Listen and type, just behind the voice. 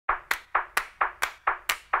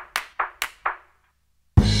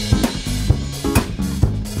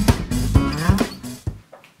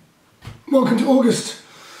Welcome to August.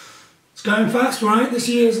 It's going fast, right? This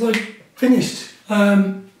year's like finished.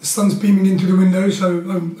 The sun's beaming into the window, so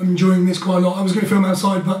I'm enjoying this quite a lot. I was going to film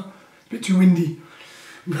outside, but it's a bit too windy.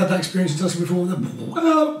 We've had that experience in Tuscany before.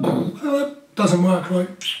 Doesn't work, right?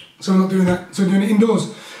 So we're not doing that. So we're doing it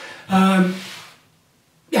indoors.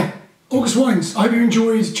 Yeah, August wines. I hope you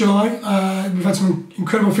enjoyed July. We've had some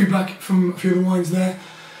incredible feedback from a few of the wines there.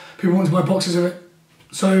 People want to buy boxes of it.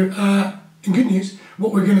 So, in good news,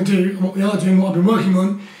 what we're going to do, and what we are doing, what I've been working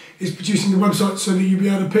on, is producing the website so that you'll be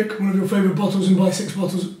able to pick one of your favourite bottles and buy six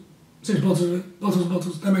bottles of it.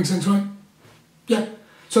 Bottles. That makes sense, right? Yeah.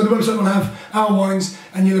 So the website will have our wines,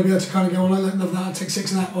 and you'll be able to kind of go, well, I love that, I'll take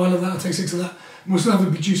 6 of that, or I love that, I'll take 6 of that. And we'll still have the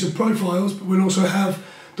producer profiles, but we'll also have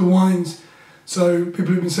the wines. So people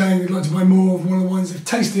who've been saying they'd like to buy more of one of the wines they've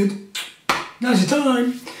tasted, now's your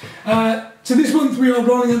time. So this month we are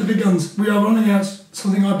rolling out the big guns. We are rolling out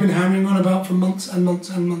something I've been hammering on about for months and months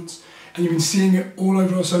and months, and you've been seeing it all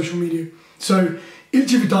over our social media. So Il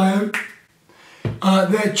Civettaio,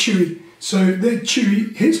 they're chewy. So they're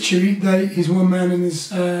chewy, here's chewy, he's one man and his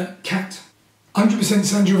cat. 100%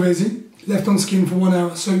 Sangiovese, left on skin for 1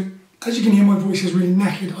 hour. So as you can hear, my voice is really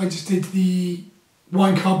knackered. I just did the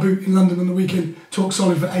wine car boot in London on the weekend, talked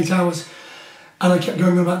solid for 8 hours, and I kept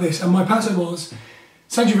going on about this. And my passo was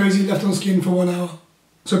Sangiovese, left on skin for 1 hour.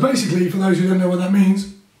 So basically, for those who don't know what that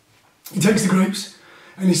means, he takes the grapes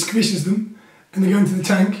and he squishes them and they go into the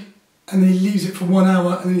tank and then he leaves it for 1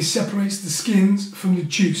 hour and then he separates the skins from the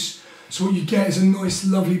juice. So what you get is a nice,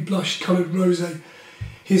 lovely, blush coloured rosé.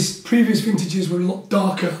 His previous vintages were a lot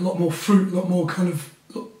darker, a lot more fruit, a lot more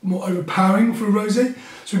overpowering for a rosé.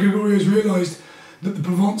 So Gregorio's realised that the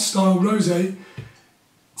Provence style rosé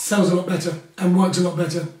sells a lot better and works a lot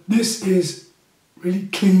better. This is really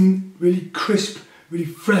clean, really crisp, really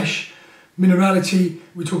fresh, minerality,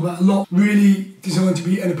 we talk about a lot, really designed to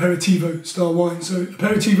be an aperitivo style wine. So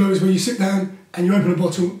aperitivo is where you sit down and you open a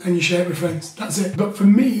bottle and you share it with friends. That's it. But for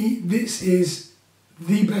me, this is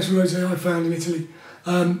the best rosé I've found in Italy.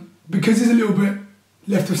 Because it's a little bit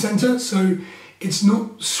left of centre, so it's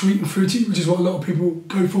not sweet and fruity, which is what a lot of people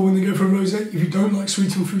go for when they go for a rosé. If you don't like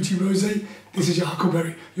sweet and fruity rosé, this is your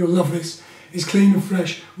huckleberry. You'll love this. It's clean and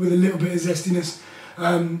fresh with a little bit of zestiness.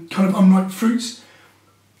 Kind of unripe fruits.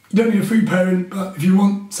 You don't need a food pairing, but if you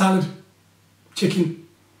want salad, chicken,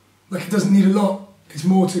 like it doesn't need a lot. It's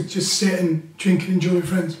more to just sit and drink and enjoy with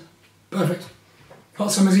friends. Perfect.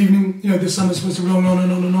 Hot summer's evening, you know, this summer's supposed to roll on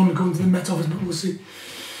and on and on according to the Met Office, but we'll see.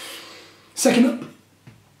 Second up,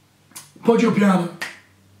 Poggio Piano,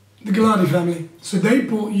 the Gallardi family. So they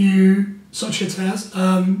brought you such hits as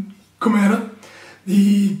Com'era,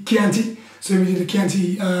 the Chianti. So we did a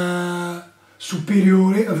Chianti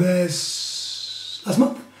Superiore of theirs last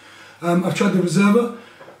month. I've tried the Reserva.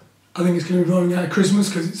 I think it's going to be rolling out at Christmas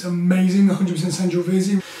because it's amazing, 100%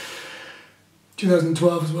 Sangiovese.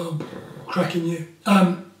 2012 as well, cracking year.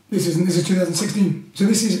 This is 2016. So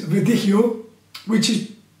this is Verdicchio, which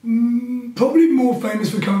is probably more famous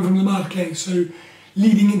for coming from the Marche. So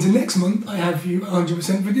leading into next month, I have you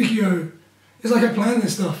 100% Verdicchio. It's like I planned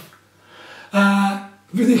this stuff.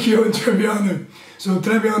 Verdicchio and Trebbiano. So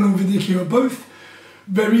Trebbiano and Verdicchio are both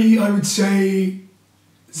very, I would say,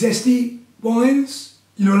 zesty wines.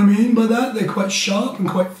 You know what I mean by that? They're quite sharp and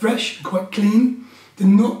quite fresh, and quite clean. They're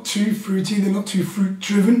not too fruity, they're not too fruit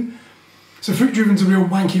driven. So fruit driven is a real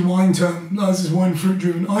wanky wine term. No, this is wine fruit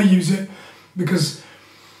driven. I use it because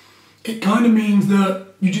it kind of means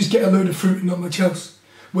that you just get a load of fruit and not much else.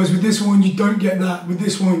 Whereas with this wine, you don't get that. With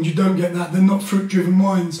this wine, you don't get that. They're not fruit-driven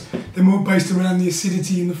wines. They're more based around the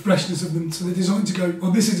acidity and the freshness of them. So they're designed to go,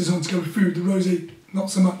 well, this is designed to go with food. The rosé, not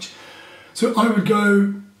so much. So I would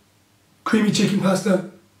go creamy chicken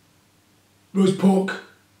pasta, roast pork.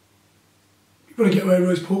 You've got to get away with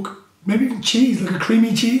roast pork. Maybe even cheese, like a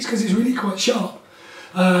creamy cheese, because it's really quite sharp.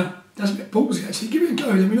 That's a bit ballsy, actually. Give it a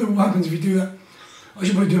go. Let me know what happens if you do that. I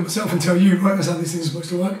should probably do it myself and tell you, right? That's how this thing's supposed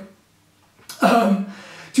to work.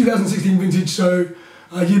 2016 vintage, so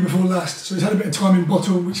year before last. So it's had a bit of time in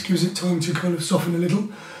bottle, which gives it time to kind of soften a little.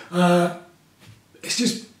 It's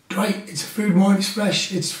just great. It's a food wine, it's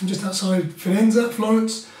fresh. It's from just outside Firenze,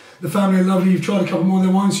 Florence. The family are lovely. You've tried a couple more of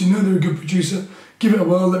their wines, so you know they're a good producer. Give it a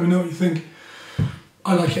whirl, let me know what you think.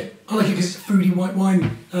 I like it. I like it because it's a foodie white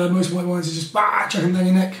wine. Most white wines are just chuck them down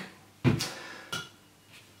your neck.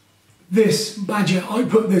 This Badger, I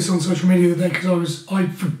put this on social media the other day because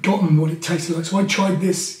I'd forgotten what it tasted like. So I tried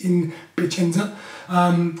this in Piacenza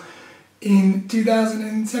in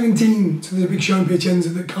 2017. So there's a big show in Piacenza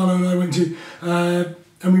that Carlo and I went to, and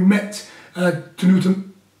we met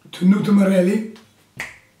Tenuta Mareli,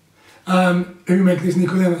 who make this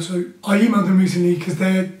Nicodema. So I emailed them recently because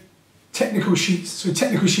they're technical sheets. So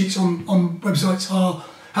technical sheets on websites are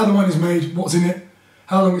how the wine is made, what's in it,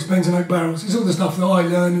 how long it spends in oak barrels. It's all the stuff that I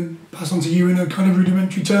learn and pass on to you in a kind of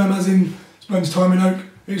rudimentary term, as in spends time in oak.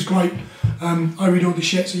 It's great. I read all the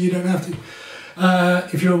shit, so you don't have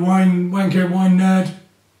to. If you're a wine wanker, wine nerd,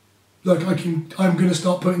 like I'm going to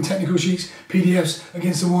start putting technical sheets, PDFs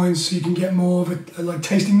against the wines, so you can get more of a like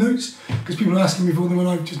tasting notes. Because people are asking me for them, and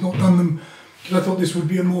I've just not done them because I thought this would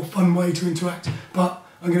be a more fun way to interact. But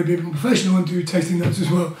I'm going to be a bit more professional and do tasting notes as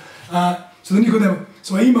well. So the Nicodema.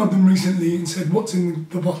 So I emailed them recently and said, what's in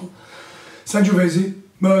the bottle? Sangiovese,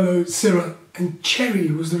 Merlot, Syrah, and Cherry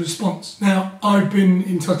was the response. Now, I've been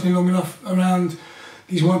in Tuscany long enough around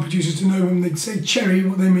these wine producers to know when they say cherry,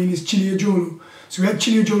 what they mean is Ciliegiolo. So we had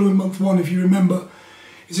Ciliegiolo in month 1, if you remember.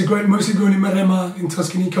 It's a grape mostly grown in Marema in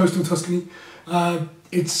Tuscany, coastal Tuscany.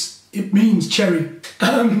 It means cherry.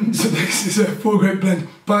 So this is a 4-grape blend.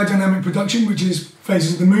 Biodynamic production, which is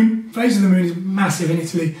Phases of the Moon. Phases of the Moon is massive in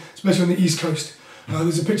Italy, especially on the east coast.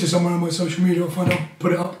 There's a picture somewhere on my social media, I'll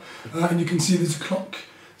put it up, and you can see there's a clock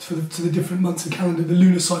to the different months of calendar, the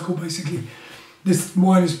lunar cycle basically. This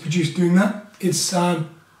wine is produced doing that. It's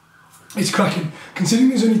cracking. Considering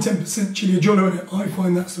there's only 10% Ciliegiolo in it, I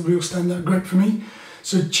find that's the real standout grape for me.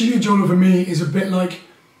 So Ciliegiolo for me is a bit like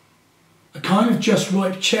a kind of just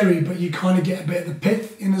ripe cherry, but you kind of get a bit of the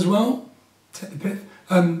pith in as well. Take the pith,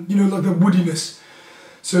 you know, like the woodiness.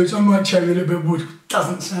 So it's unlike cherry, a little bit of wood.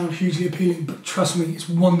 Doesn't sound hugely appealing, but trust me, it's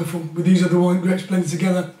wonderful. With these other wine grapes blended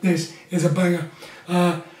together, this is a banger.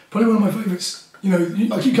 Probably one of my favourites. You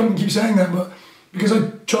know, I keep saying that, but because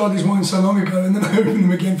I tried these wines so long ago, and then I opened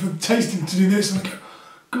them again for tasting to do this, and I go,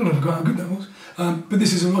 God, I forgot how good that was. But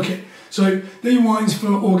this is a rocket. So they're your wines for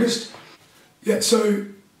August. Yeah, so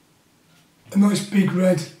a nice big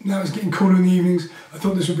red. Now it's getting cooler in the evenings. I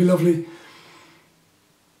thought this would be lovely.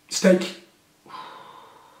 Steak.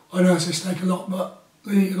 I know I say steak a lot, but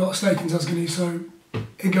they eat a lot of steak in Tuscany, so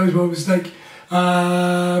it goes well with steak.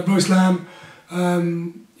 Roast lamb.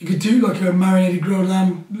 You could do like a marinated grilled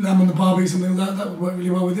lamb on the barbie, something like that. That would work really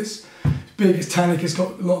well with this. It's big, it's tannic, it's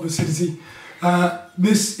got a lot of acidity.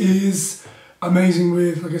 This is amazing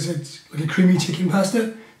with, like I said, like a creamy chicken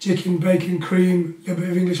pasta. Chicken, bacon, cream, a bit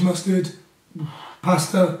of English mustard,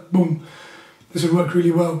 pasta, boom. This would work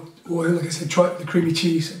really well. Or like I said, try it with the creamy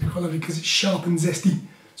cheese. It'd be quite lovely because it's sharp and zesty.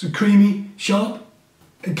 So creamy, sharp,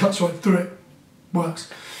 it cuts right through it. Works.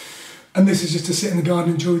 And this is just to sit in the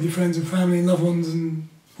garden, enjoy with your friends and family and loved ones,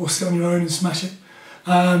 or sit on your own and smash it.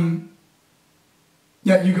 Yeah,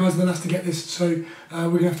 you guys are the last to get this, so we're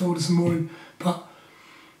going to have to order some more in. But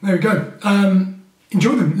there we go.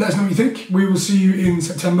 Enjoy them. Let us know what you think. We will see you in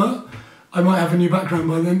September. I might have a new background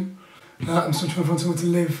by then. I'm still trying to find somewhere to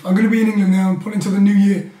live. I'm going to be in England now and put until the new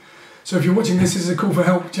year. So if you're watching this is a call for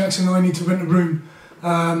help. Jackson and I need to rent a room.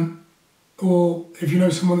 Or if you know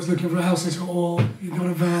someone that's looking for a house sitter, or you've got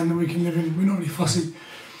a van that we can live in, we're not really fussy.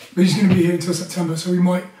 We're just going to be here until September, so we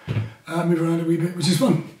might move around a wee bit, which is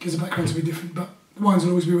fun, because the backgrounds will be different, but the wines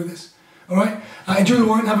will always be with us. Alright, enjoy the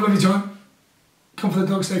wine, have a lovely time. Come for the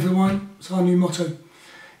dog, stay for the wine. It's our new motto.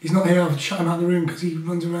 He's not here, I've shut him out of the room because he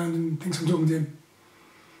runs around and thinks I'm talking to him.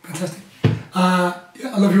 Fantastic.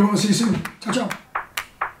 Yeah, I love you all, I'll see you soon. Ciao, ciao.